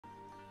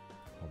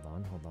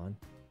hold on.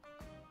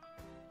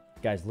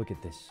 Guys, look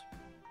at this.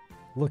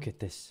 Look at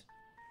this.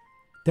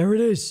 There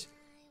it is.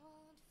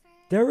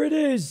 There it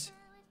is.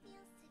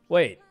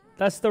 Wait,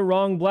 that's the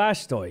wrong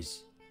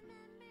Blastoise.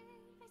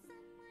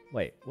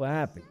 Wait, what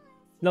happened?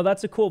 No,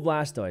 that's a cool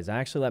Blastoise. I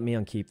actually let me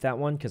unkeep that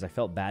one because I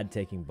felt bad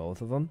taking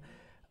both of them.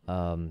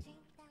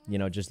 You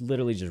know, just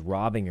literally just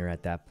robbing her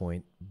at that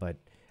point. But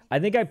I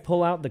think I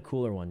pull out the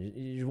cooler one.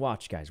 You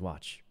watch, guys,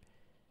 watch.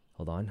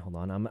 Hold on, hold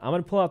on. I'm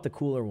going to pull out the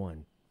cooler one.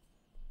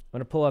 I'm going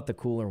to pull out the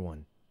cooler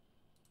one.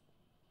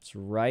 It's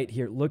right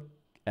here. Look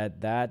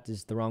at that. This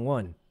is the wrong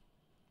one.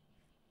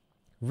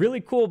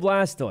 Really cool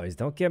Blastoise.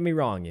 Don't get me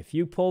wrong. If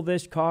you pull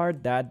this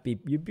card,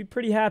 you'd be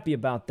pretty happy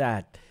about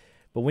that.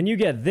 But when you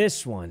get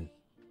this one...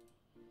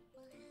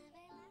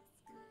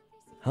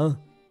 Huh?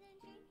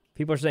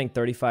 People are saying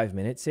 35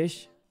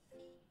 minutes-ish.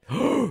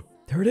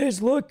 There it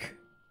is, look!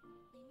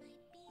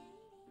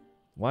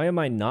 Why am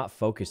I not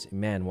focusing?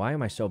 Man, why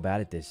am I so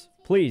bad at this?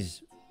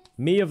 Please,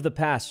 me of the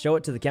past, show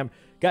it to the camera.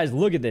 Guys,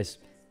 look at this.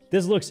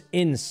 This looks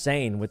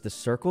insane with the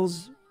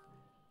circles.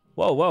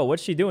 Whoa, whoa,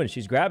 what's she doing?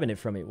 She's grabbing it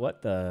from me.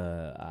 What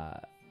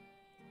the...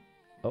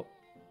 Oh,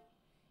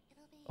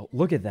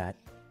 look at that.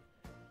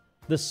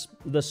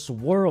 The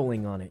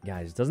swirling on it,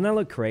 guys. Doesn't that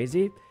look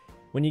crazy?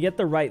 When you get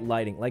the right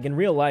lighting. Like in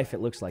real life,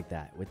 it looks like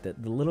that. With the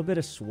little bit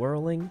of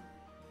swirling.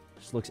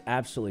 Just looks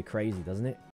absolutely crazy, doesn't it?